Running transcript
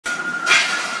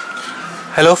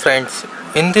Hello friends,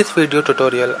 in this video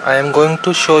tutorial I am going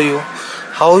to show you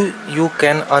how you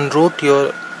can unroot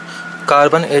your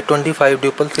Karbonn a25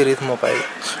 dual series mobile.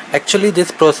 Actually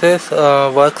this process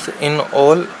works in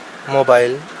all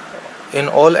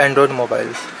Android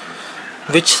mobiles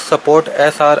which support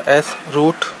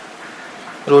srsroot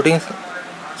routing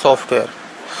software.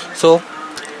 So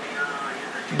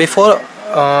before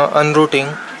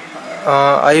unrooting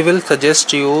I will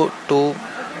suggest you to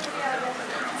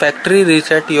factory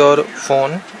reset your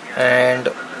phone and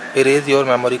erase your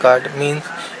memory card. Means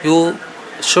you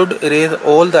should erase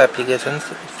all the applications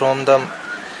from the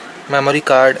memory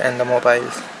card and the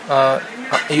mobiles.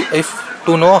 If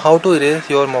to know how to erase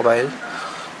your mobile,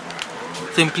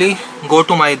 simply go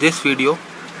to my this video.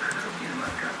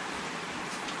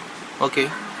 Okay,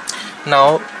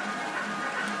 now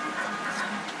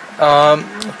um,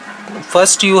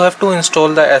 first you have to install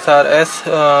the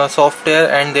SRS software,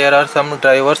 and there are some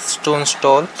drivers to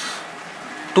install.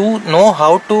 To know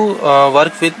how to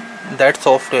work with that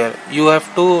software, you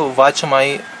have to watch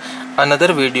my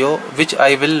another video which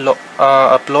I will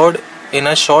upload in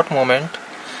a short moment.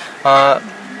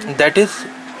 That is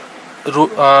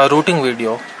routing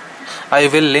video. I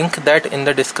will link that in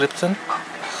the description.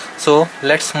 So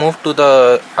let's move to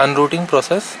the unrooting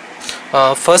process.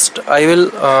 First I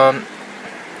will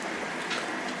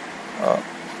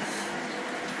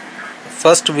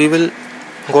first we will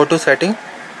go to setting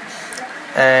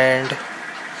and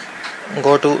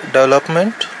go to developer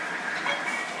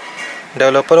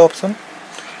option,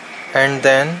 and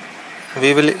then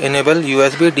we will enable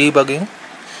USB debugging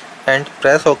and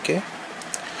press OK.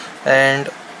 And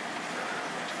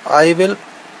I will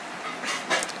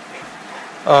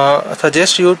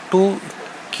suggest you to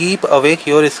keep awake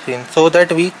your screen so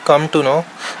that we come to know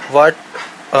what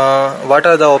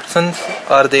are the options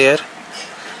are there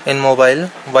in mobile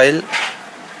while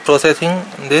processing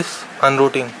this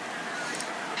unrooting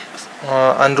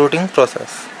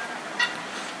process,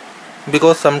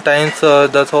 because sometimes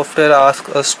the software asks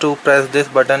us to press this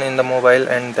button in the mobile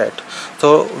and that,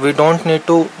 so we don't need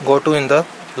to go to in the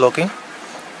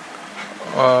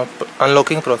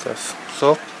unlocking process.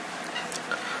 So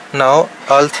now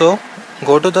also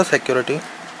go to the security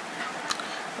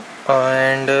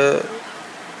and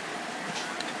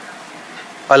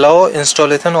allow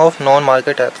installation of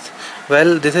non-market apps.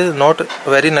 Well, this is not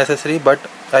very necessary, but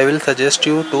I will suggest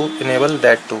you to enable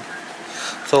that too.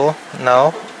 So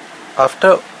now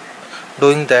after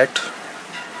doing that,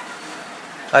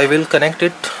 I will connect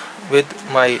it with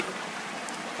my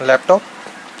laptop.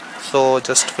 So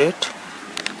just wait.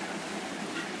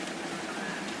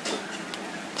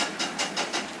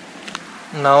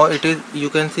 Now it is, you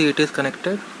can see it is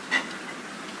connected,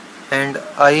 and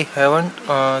I haven't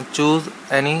choose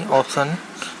any option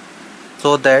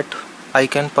so that I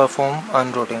can perform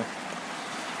unrooting.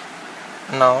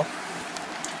 Now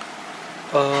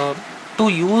to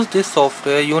use this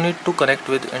software you need to connect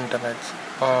with internet.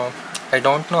 I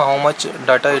don't know how much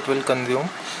data it will consume,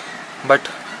 but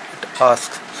it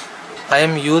asks. I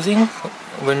am using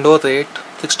Windows 8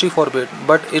 64-bit,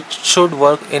 but it should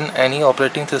work in any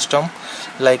operating system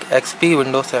like XP,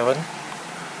 Windows 7,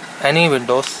 any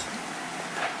Windows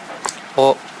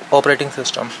or operating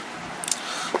system.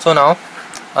 So now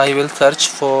I will search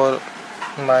for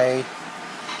my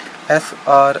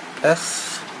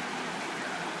SRS,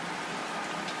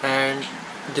 and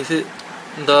this is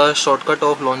the shortcut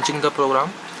of launching the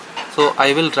program. So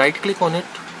I will right click on it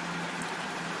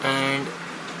and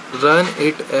run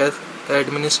it as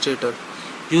administrator.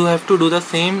 You have to do the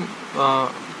same,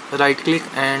 right click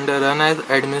and run as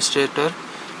administrator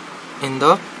in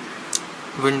the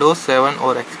Windows 7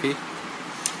 or XP.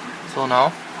 So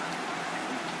now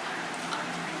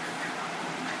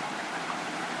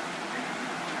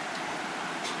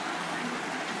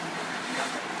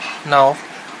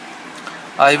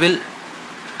I will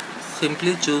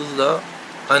simply choose the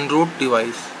Unroot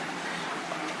device.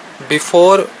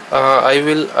 Before I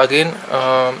will again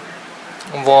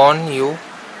warn you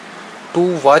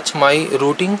to watch my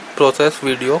routing process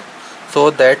video so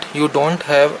that you don't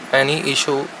have any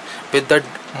issue with the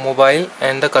mobile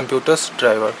and the computer's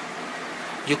driver.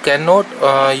 You cannot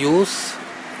use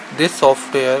this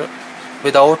software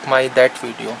without my that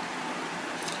video,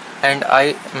 and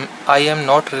I am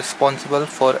not responsible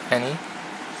for any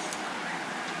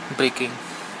breaking.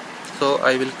 So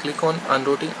I will click on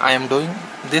unrooting. I am doing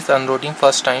this unrooting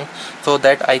first time so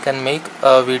that I can make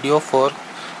a video for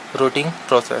routing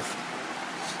process.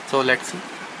 So let's see,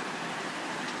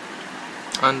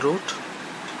 unroot,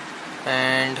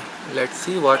 and let's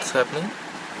see what's happening.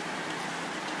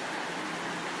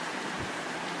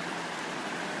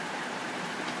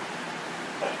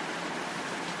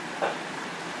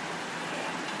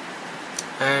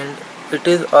 and it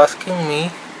is asking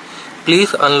me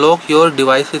please unlock your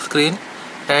device screen,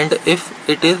 and if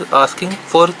it is asking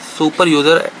for super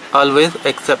user always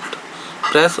accept,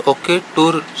 press OK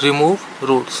to remove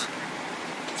roots.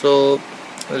 So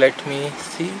let me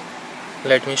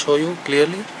show you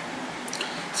clearly.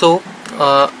 So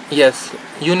yes,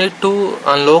 you need to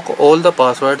unlock all the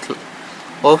passwords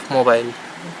of mobile.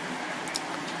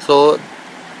 So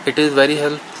it is very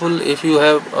helpful if you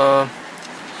have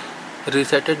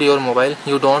resetted your mobile.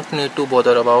 You don't need to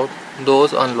bother about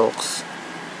those unlocks.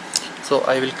 So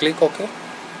I will click OK,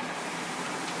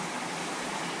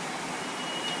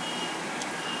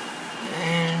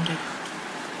 and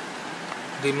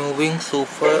removing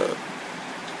super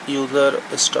user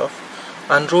stuff.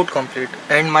 Unroot complete,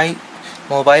 and my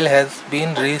mobile has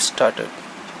been restarted.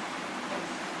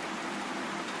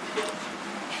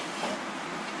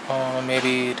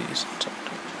 Maybe restarted.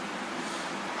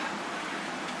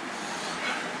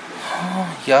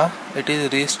 Yeah, it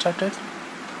is restarted.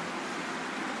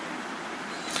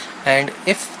 And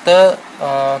if the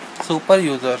super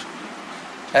user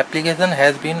application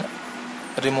has been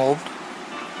removed,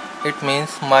 it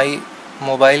means my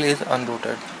mobile is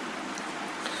unrooted.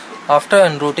 After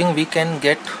unrooting, we can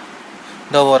get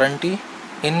the warranty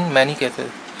in many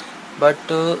cases, but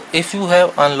if you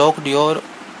have unlocked your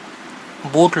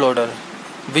bootloader,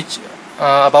 which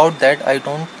about that I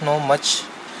don't know much,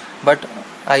 but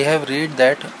I have read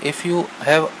that if you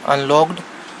have unlocked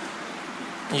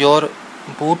your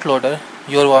bootloader,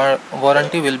 your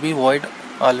warranty will be void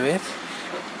always,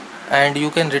 and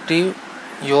you can retrieve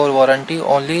your warranty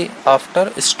only after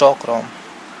stock ROM.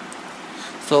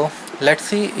 So let's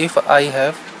see if I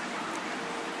have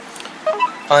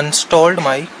installed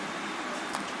my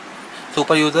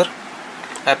super user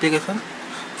application.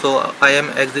 So I am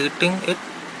exiting it,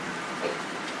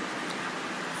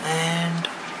 and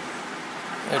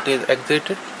it is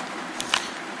exited.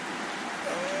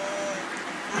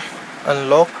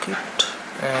 Unlock it,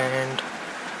 and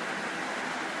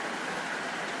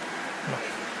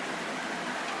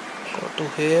go to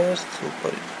here,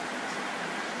 super.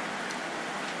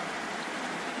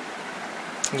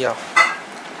 Yeah,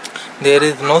 there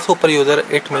is no super user.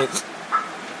 It means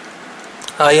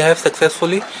I have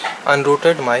successfully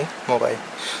unrooted my mobile.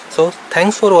 So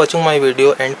thanks for watching my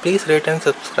video, and please rate and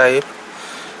subscribe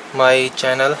my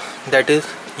channel, that is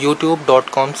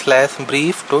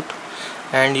youtube.com/brieftut,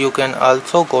 and you can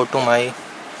also go to my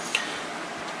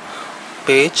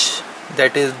page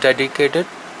that is dedicated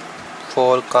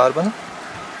for karbonn,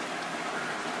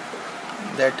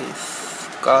 that is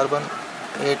karbonn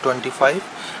a25.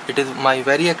 It is my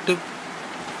very active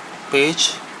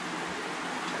page,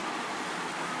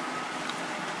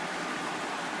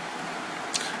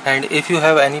 and if you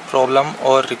have any problem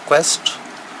or request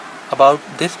about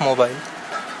this mobile,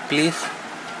 please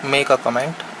make a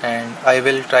comment and I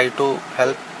will try to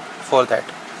help for that.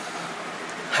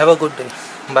 Have a good day.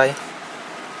 Bye.